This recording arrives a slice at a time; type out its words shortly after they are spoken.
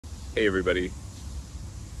Hey everybody,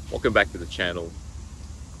 welcome back to the channel.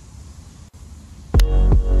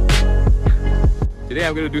 Today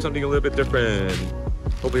I'm going to do something a little bit different.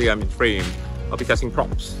 Hopefully I'm in frame. I'll be testing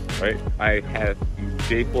props, right? I have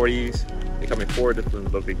J40s. They come in 4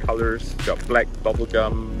 different lovely colors. Got black,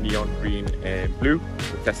 bubblegum, neon green, and blue.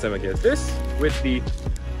 We'll test them against this with the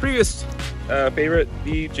previous favorite,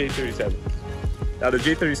 the J37. Now the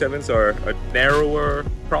J37s are a narrower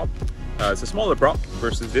prop. It's a smaller prop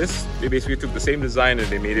versus this. They basically took the same design and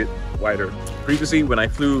they made it wider. Previously, when I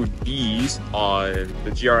flew these on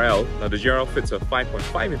the GRL, now the GRL fits a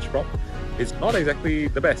 5.5 inch prop. It's not exactly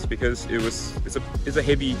the best because it's a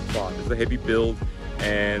heavy quad, it's a heavy build,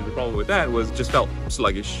 and the problem with that was it just felt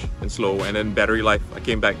sluggish and slow, and then battery life, I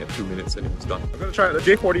came back at 2 minutes and it was done. I'm gonna try the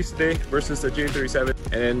J40s today versus the J37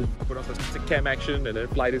 and then put on some stick cam action and then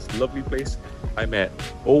fly this lovely place. I'm at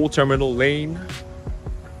Old Terminal Lane.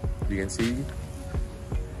 You can see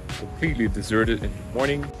completely deserted in the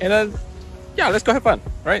morning, and then yeah, let's go have fun,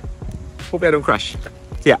 right? Hope I don't crash.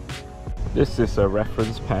 Yeah, this is a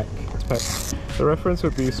reference pack. The reference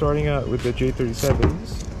would be starting out with the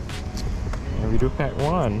J37s, and we do pack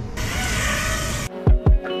 1.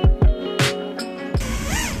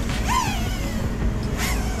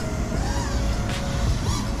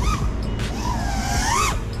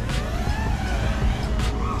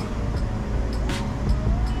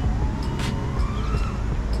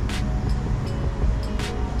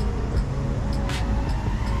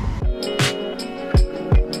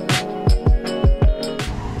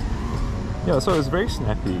 Yeah, so it's very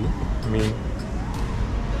snappy. I mean, you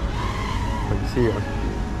can see it.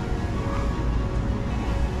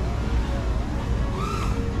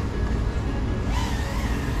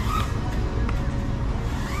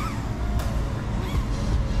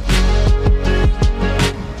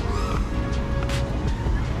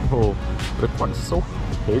 Oh, that one is so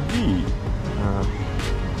heavy.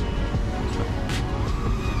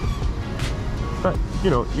 But you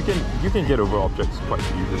know, you can get over objects quite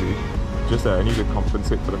easily. Just that I need to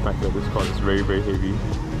compensate for the fact that this quad is very, very heavy.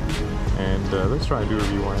 And let's try and do a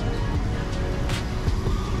rewind.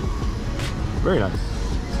 Very nice.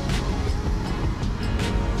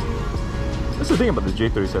 That's the thing about the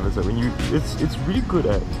J37s, that when it's really good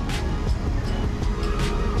at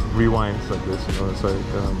rewinds like this. You know, it's like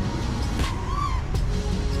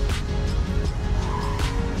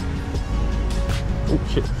oh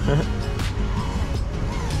shit.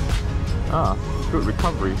 Good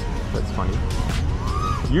recovery. That's funny.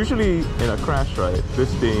 Usually in a crash, right,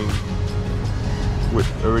 this thing would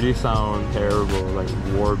already sound terrible, like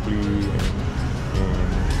warbly and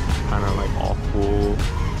kind of like awful.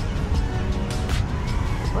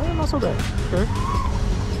 Well, not so bad. Okay.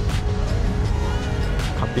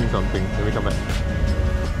 Cutting something. Let me come back.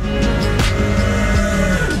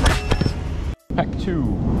 Pack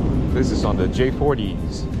 2. This is on the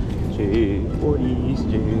J40s. J40.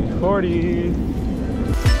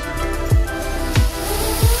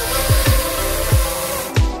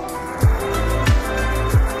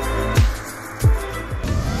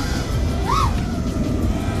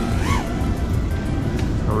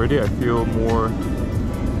 Already I feel more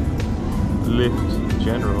lift in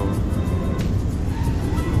general.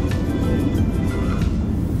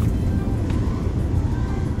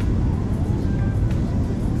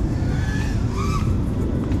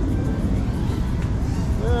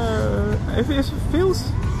 It feels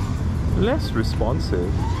less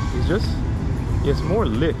responsive. It's more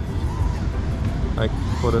lift. Like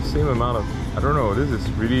for the same amount of, I don't know, this is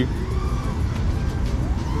really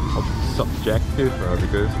subjective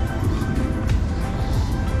because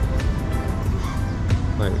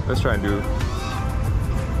like, let's try and do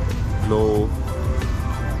low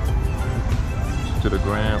to the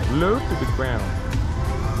ground, low to the ground.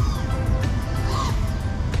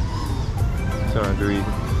 So I'm doing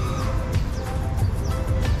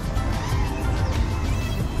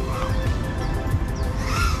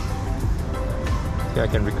I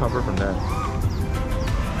can recover from that.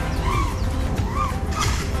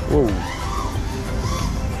 Whoa.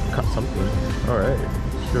 Cut something. Alright,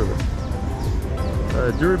 sure.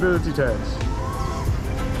 Durability test.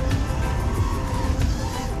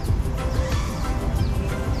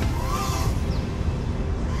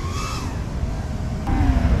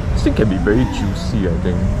 This thing can be very juicy, I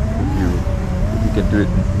think, if you can do it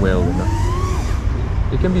well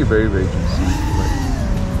enough. It can be very, very juicy.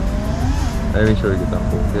 Let me show you the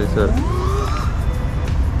example. Okay, so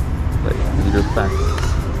like you go fast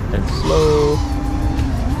and slow.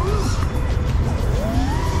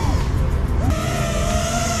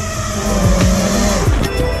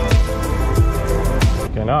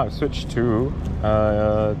 now I've switched to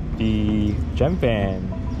the Gemfan.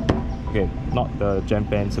 Okay, not the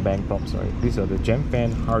Gemfan Sabang props, sorry. These are the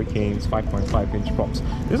Gemfan Hurricanes 5.5 inch props.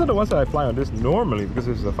 These are the ones that I fly on this normally because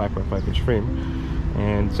this is a 5.5 inch frame.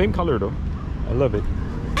 And same color though. I love it.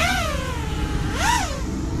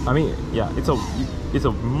 I mean, yeah, it's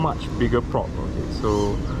a much bigger prop. Okay,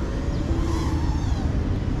 so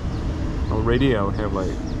already I'll have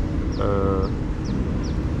like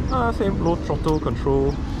same low throttle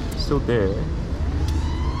control still there,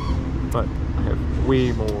 but I have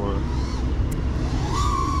way more.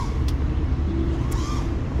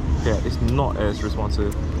 Yeah, it's not as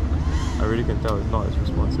responsive. I really can tell it's not as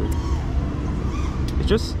responsive. It's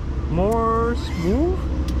just more smooth.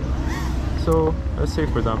 So let's say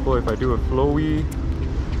for example if I do a flowy,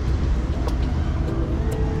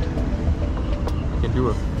 I can do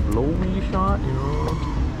a flowy shot, you know.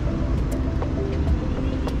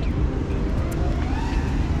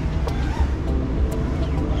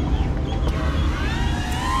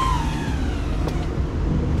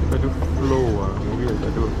 If I do flow, maybe if I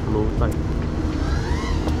do a flow type.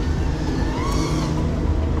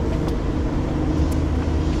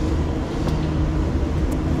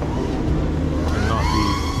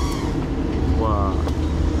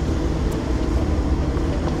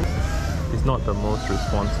 Not the most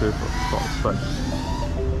responsive of props, but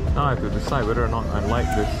now I have to decide whether or not I like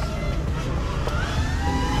this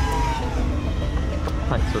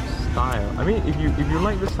type of style. I mean, if you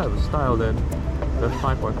like this type of style, then the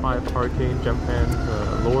 5.5 Hurricane Gemfan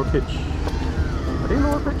lower pitch, are they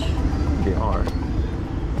lower pitch? They are.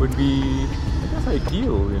 Would be, I guess,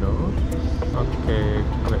 ideal, you know. Okay,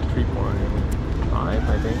 I'm at 3.5,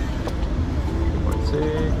 I think.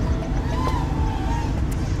 3.6.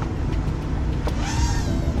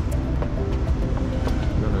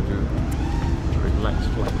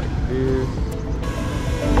 Flight like this.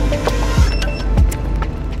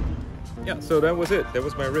 Yeah, so that was it. That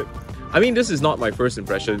was my rip. I mean, this is not my first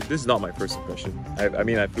impression. This is not my first impression. I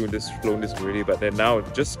mean, I've flown this already, but then now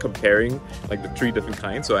just comparing like the three different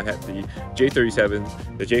kinds. So I had the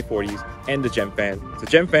J37s, the J40s, and the Gemfan. The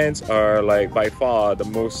Gemfans are like by far the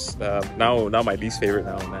most now my least favorite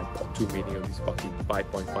now, and I've got too many of these fucking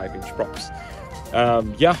 5.5 inch props.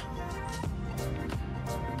 Yeah.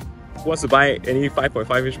 Who wants to buy any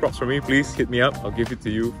 5.5 inch props from me, please hit me up. I'll give it to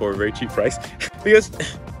you for a very cheap price. Because,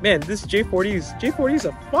 man, this J40s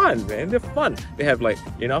are fun, man. They're fun. They have like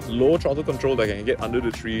enough low throttle control that I can get under the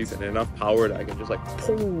trees and enough power that I can just like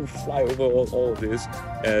fly over all of this,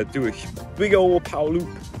 do a big old power loop.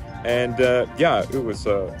 And yeah, it was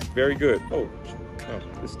very good. Oh,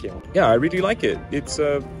 this came out. Yeah, I really like it. It's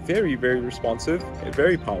very, very responsive,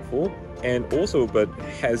 very powerful, and also but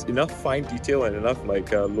has enough fine detail and enough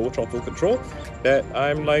like low throttle control that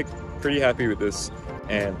I'm like pretty happy with this,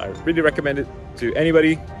 and I really recommend it to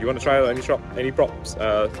anybody. You want to try out any props,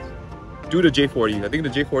 do the J40. I think the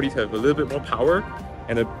J40s have a little bit more power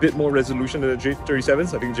and a bit more resolution than the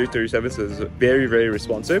J37s. I think J37s is very, very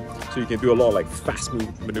responsive, so you can do a lot of like fast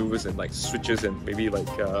maneuvers and like switches and maybe like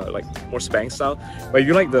more Spang style. But if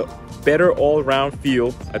you like the better all-round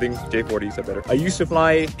feel, I think J40s are better. I used to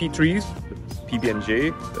fly P3s, the PB&J,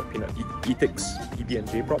 the Ethics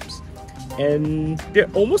PB&J props, and they're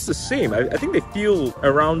almost the same. I think they feel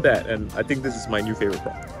around that, and I think this is my new favorite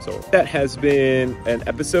prop. So that has been an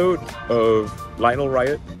episode of Lionel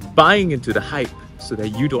Riot, buying into the hype so that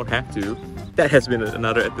you don't have to. That has been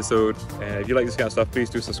another episode, and if you like this kind of stuff,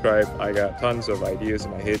 please do subscribe. I got tons of ideas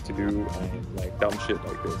in my head to do and like dumb shit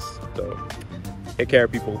like this. So take care,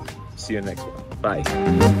 people. See you in the next one. Bye.